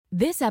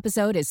This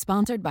episode is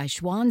sponsored by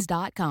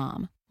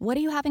Schwans.com. What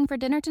are you having for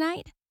dinner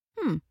tonight?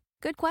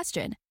 Good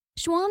question.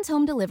 Schwans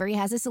Home Delivery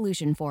has a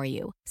solution for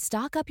you.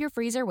 Stock up your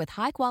freezer with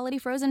high-quality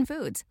frozen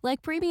foods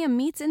like premium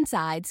meats and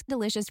sides,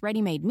 delicious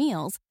ready-made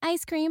meals,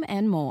 ice cream,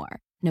 and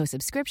more. No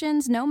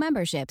subscriptions, no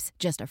memberships,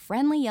 just a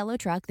friendly yellow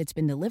truck that's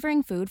been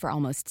delivering food for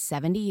almost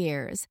 70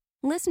 years.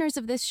 Listeners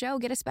of this show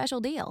get a special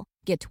deal.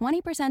 Get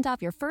 20%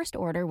 off your first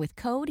order with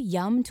code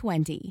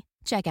YUM20.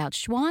 Check out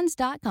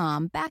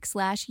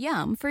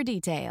schwans.com/YUM for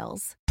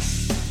details.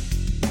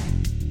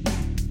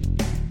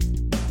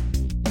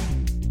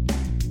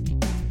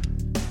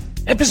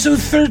 Episode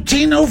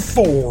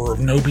 1304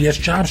 of No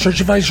BS Job Search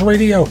Advice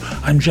Radio.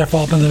 I'm Jeff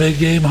Altman, the Big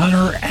Game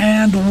Hunter,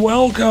 and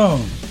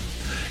welcome.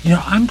 You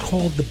know, I'm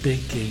called the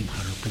Big Game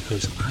Hunter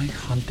because I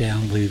hunt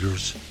down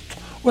leaders.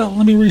 Well,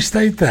 let me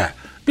restate that.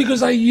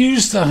 Because I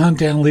used to hunt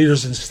down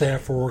leaders and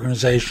staff for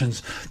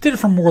organizations, did it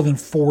for more than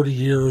 40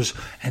 years,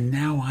 and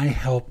now I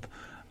help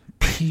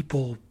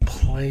people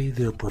play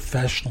their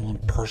professional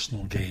and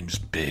personal games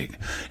big.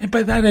 And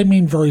by that I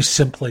mean very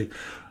simply,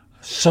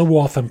 so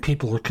often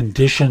people are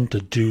conditioned to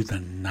do the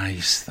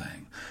nice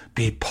thing,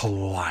 be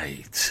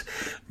polite,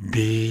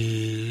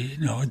 be,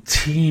 a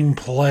team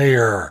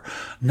player,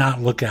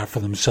 not look out for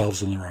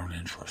themselves and their own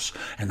interests.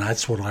 And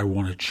that's what I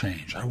want to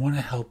change. I want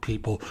to help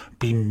people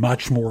be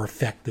much more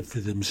effective for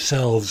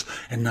themselves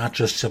and not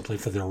just simply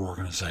for their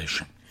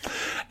organization.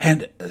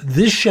 And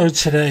this show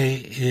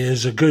today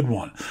is a good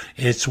one.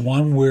 It's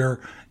one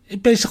where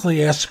it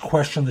basically asks a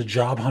question that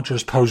job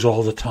hunters pose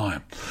all the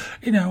time.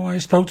 I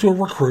spoke to a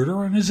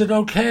recruiter, and is it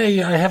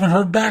okay? I haven't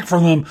heard back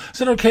from them.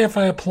 Is it okay if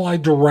I apply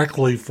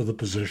directly for the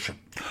position?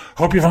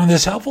 Hope you found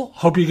this helpful.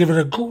 Hope you give it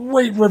a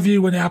great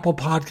review in Apple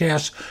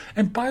Podcasts.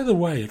 And by the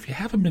way, if you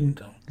haven't been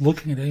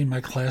looking at any of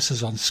my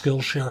classes on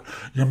Skillshare,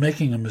 you're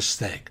making a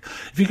mistake.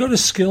 If you go to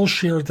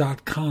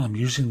Skillshare.com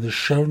using the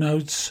show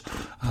notes,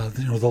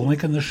 the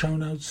link in the show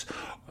notes,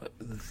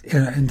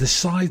 and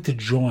decide to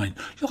join,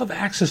 you'll have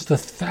access to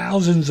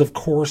thousands of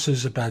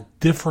courses about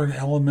different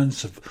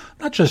elements of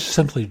not just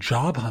simply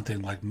job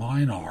hunting like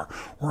mine are,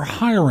 or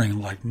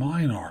hiring like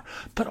mine are,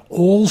 but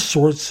all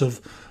sorts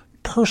of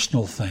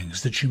personal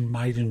things that you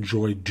might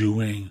enjoy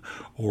doing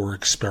or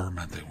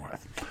experimenting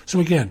with. So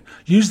again,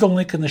 use the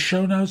link in the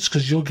show notes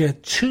because you'll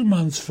get 2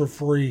 months for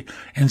free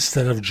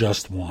instead of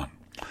just 1.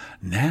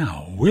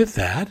 Now, with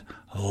that,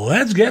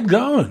 let's get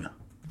going.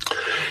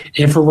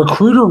 If a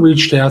recruiter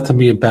reached out to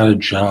me about a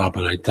job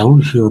and I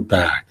don't hear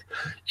back,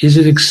 is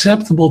it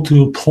acceptable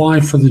to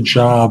apply for the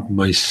job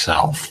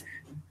myself?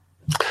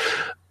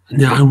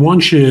 Now, I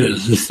want you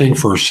to think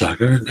for a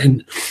second,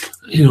 and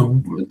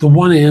the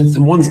one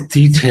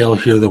detail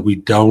here that we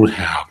don't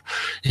have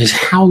is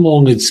how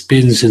long it's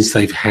been since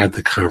they've had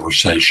the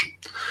conversation.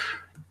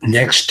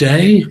 Next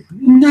day?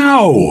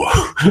 No.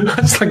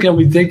 That's like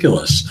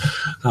ridiculous.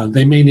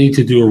 They may need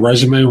to do a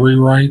resume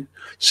rewrite,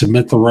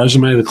 submit the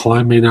resume. The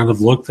client may not have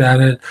looked at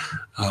it.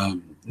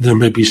 There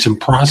may be some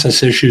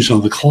process issues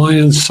on the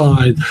client's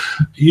side.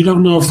 You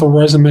don't know if the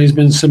resume has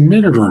been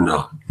submitted or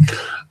not.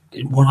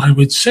 What I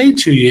would say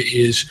to you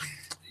is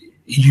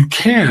you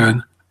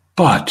can,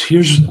 but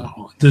here's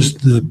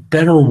the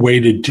better way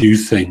to do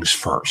things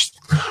first.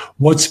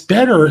 What's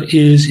better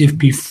is if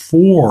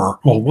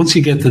once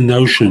you get the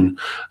notion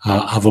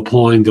of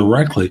applying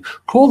directly,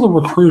 call the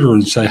recruiter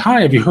and say, "Hi,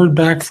 have you heard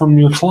back from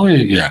your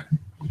client yet?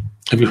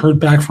 Have you heard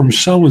back from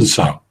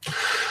so-and-so?"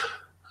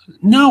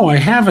 "No, I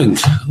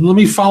haven't. Let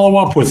me follow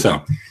up with them."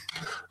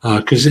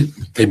 Because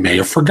they may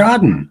have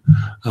forgotten.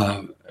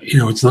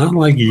 It's not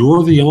like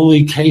you're the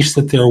only case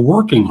that they're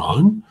working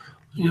on.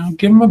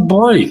 Give them a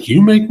break.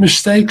 You make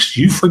mistakes.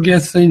 You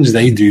forget things.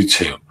 They do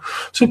too.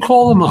 So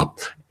call them up.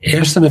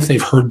 Ask them if they've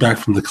heard back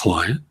from the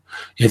client.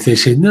 If they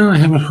say, "No, I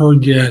haven't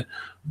heard yet,"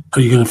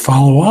 are you going to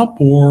follow up,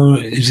 or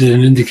is it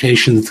an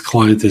indication that the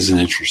client isn't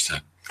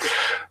interested?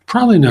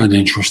 "Probably not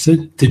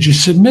interested." "Did you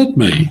submit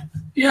me?"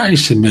 "Yeah, I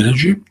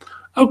submitted you."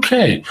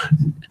 "Okay."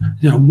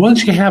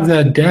 Once you have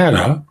that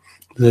data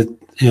that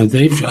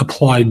they've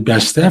applied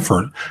best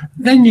effort,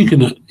 then you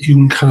can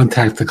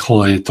contact the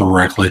client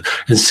directly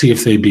and see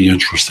if they'd be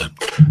interested.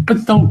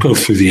 But don't go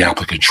through the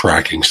applicant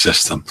tracking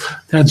system.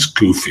 That's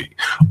goofy.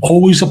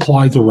 Always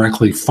apply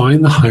directly,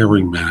 find the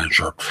hiring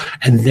manager,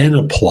 and then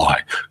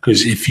apply.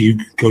 Because if you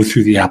go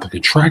through the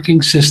applicant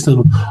tracking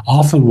system,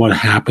 often what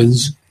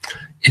happens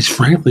is,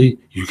 frankly,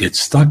 you get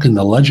stuck in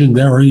the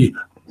legendary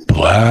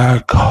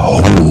black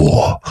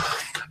hole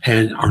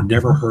and are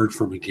never heard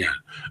from again.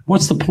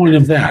 What's the point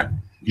of that?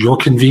 Your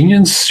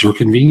convenience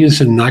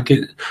in not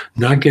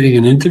getting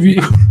an interview?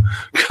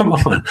 Come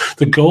on.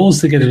 The goal is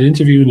to get an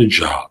interview and a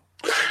job.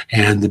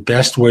 And the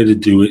best way to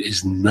do it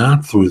is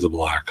not through the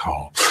black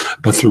hole,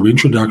 but through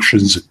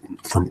introductions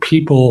from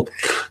people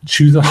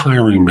to the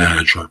hiring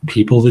manager,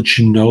 people that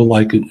you know,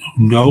 like,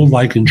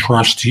 and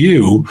trust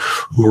you,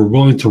 who are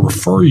willing to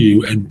refer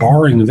you, and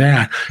barring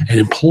that, an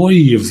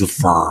employee of the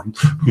firm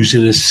who's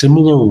in a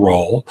similar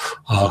role,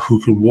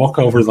 who can walk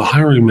over to the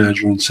hiring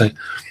manager and say,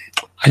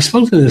 "I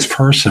spoke to this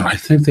person. I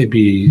think they'd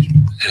be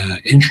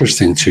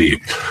interesting to you.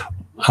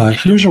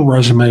 here's a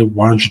resume.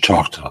 Why don't you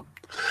talk to them?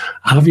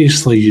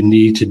 Obviously, you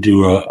need to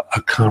do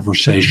a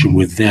conversation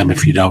with them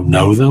if you don't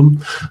know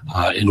them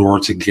in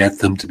order to get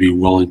them to be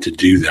willing to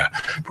do that.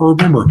 But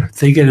remember,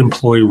 they get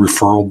employee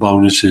referral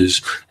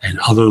bonuses and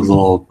other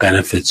little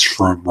benefits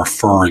from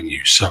referring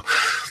you. So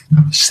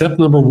step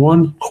number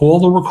one, call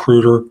the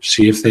recruiter,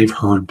 see if they've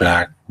heard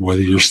back,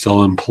 whether you're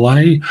still in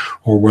play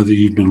or whether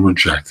you've been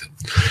rejected.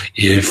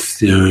 If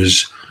they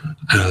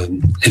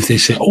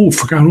say, oh,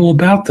 forgot all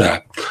about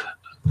that,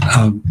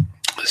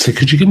 say,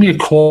 could you give me a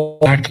call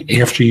back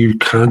after you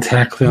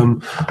contact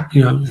them?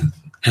 And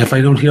if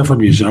I don't hear from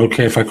you, is it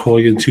okay if I call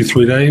you in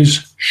 2-3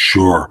 days?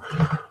 Sure.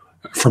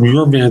 From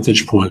your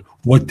vantage point,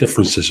 what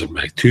difference does it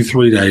make?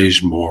 2-3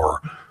 days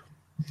more.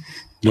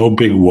 No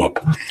big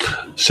whoop.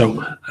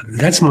 So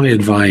that's my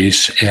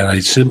advice. And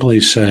I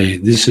simply say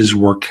this has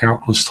worked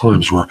countless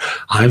times where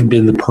I've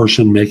been the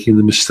person making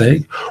the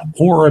mistake,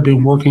 or I've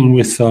been working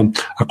with a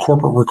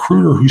corporate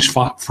recruiter who's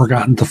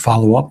forgotten to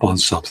follow up on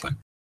something.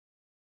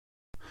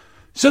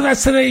 So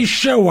that's today's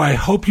show. I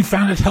hope you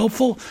found it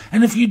helpful.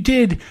 And if you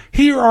did,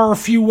 here are a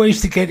few ways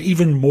to get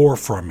even more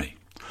from me.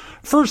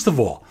 First of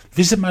all,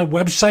 visit my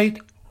website,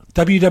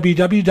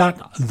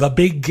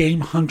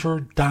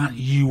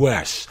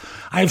 www.thebiggamehunter.us.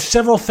 I have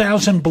several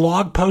thousand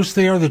blog posts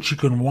there that you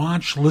can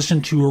watch,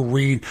 listen to, or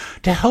read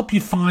to help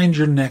you find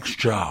your next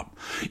job.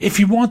 If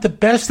you want the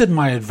best of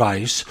my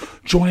advice,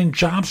 join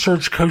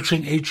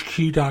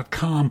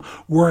JobSearchCoachingHQ.com,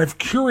 where I've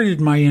curated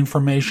my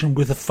information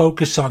with a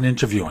focus on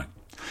interviewing.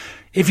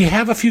 If you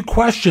have a few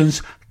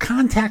questions,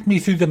 contact me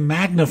through the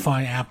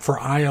Magnify app for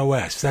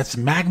iOS. That's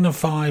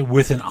Magnify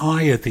with an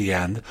I at the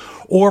end,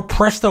 or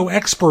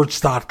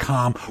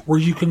PrestoExperts.com, where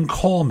you can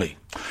call me.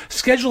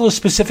 Schedule a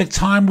specific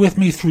time with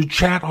me through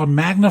chat on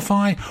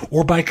Magnify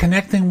or by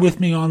connecting with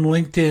me on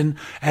LinkedIn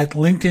at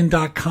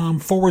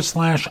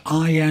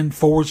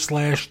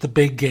linkedin.com/IN/The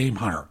Big Game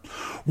Hunter.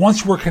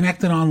 Once we're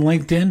connected on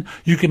LinkedIn,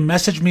 you can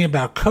message me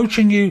about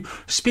coaching you,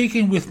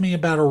 speaking with me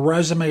about a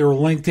resume or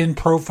LinkedIn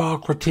profile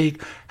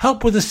critique,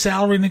 help with a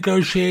salary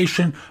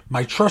negotiation,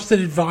 my trusted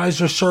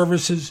advisor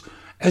services,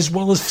 as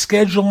well as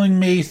scheduling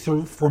me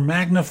for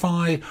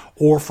Magnify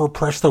or for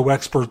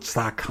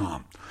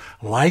PrestoExperts.com.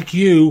 Like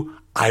you,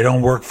 I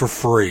don't work for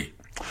free.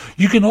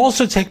 You can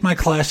also take my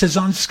classes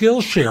on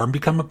Skillshare and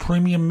become a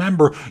premium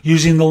member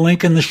using the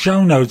link in the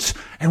show notes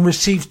and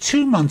receive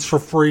 2 months for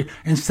free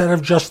instead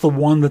of just the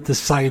one that the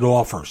site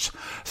offers.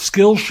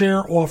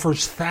 Skillshare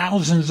offers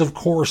thousands of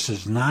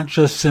courses, not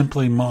just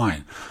simply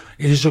mine.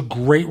 It is a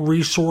great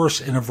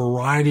resource in a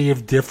variety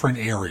of different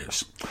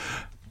areas.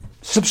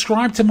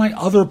 Subscribe to my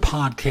other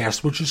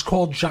podcast, which is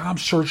called Job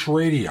Search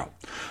Radio.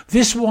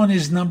 This one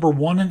is number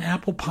 1 in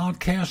Apple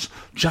Podcasts.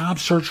 Job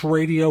Search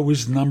Radio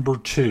is number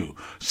 2.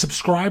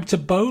 Subscribe to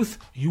both.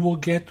 You will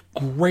get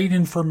great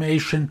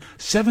information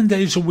 7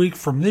 days a week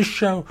from this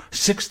show,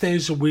 6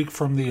 days a week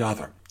from the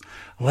other.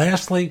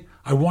 Lastly,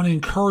 I want to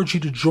encourage you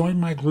to join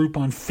my group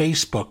on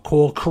Facebook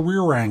called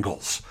Career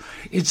Angles.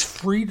 It's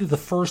free to the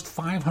first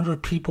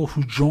 500 people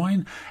who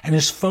join and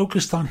is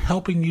focused on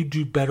helping you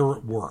do better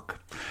at work.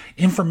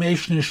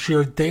 Information is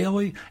shared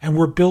daily, and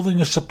we're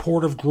building a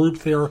supportive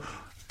group there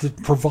to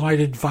provide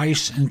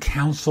advice and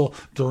counsel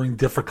during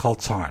difficult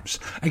times.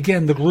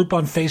 Again, the group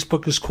on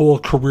Facebook is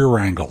called Career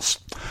Angles.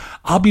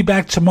 I'll be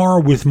back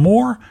tomorrow with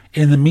more.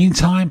 In the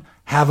meantime,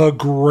 have a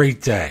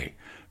great day.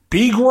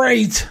 Be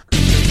great!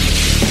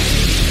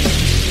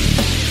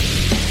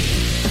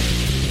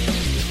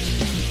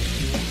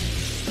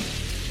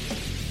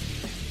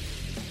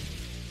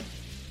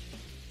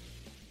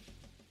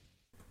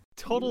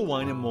 Total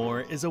Wine &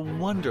 More is a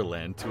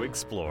wonderland to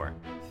explore.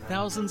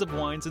 Thousands of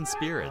wines and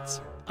spirits,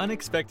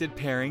 unexpected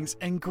pairings,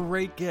 and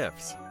great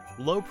gifts.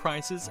 Low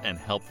prices and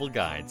helpful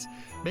guides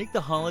make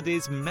the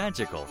holidays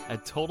magical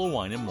at Total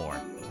Wine & More.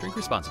 Drink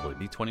responsibly.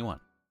 Be 21.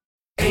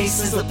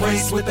 Ace is the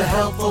place with the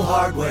helpful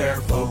hardware,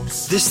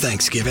 folks. This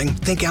Thanksgiving,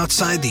 think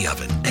outside the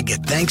oven and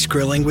get Thanks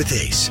Grilling with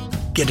Ace.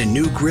 Get a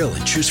new grill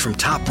and choose from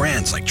top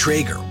brands like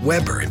Traeger,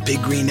 Weber, and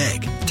Big Green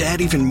Egg to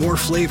add even more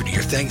flavor to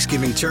your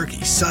Thanksgiving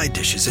turkey, side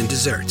dishes, and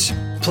desserts.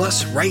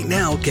 Plus, right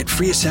now, get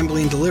free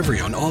assembly and delivery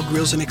on all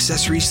grills and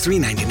accessories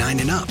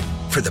 $3.99 and up.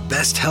 For the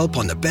best help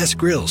on the best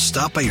grills,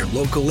 stop by your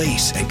local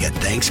Ace and get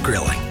Thanks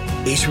Grilling.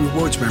 Ace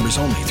Rewards members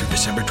only through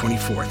December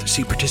 24th.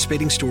 See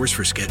participating stores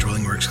for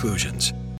scheduling or exclusions.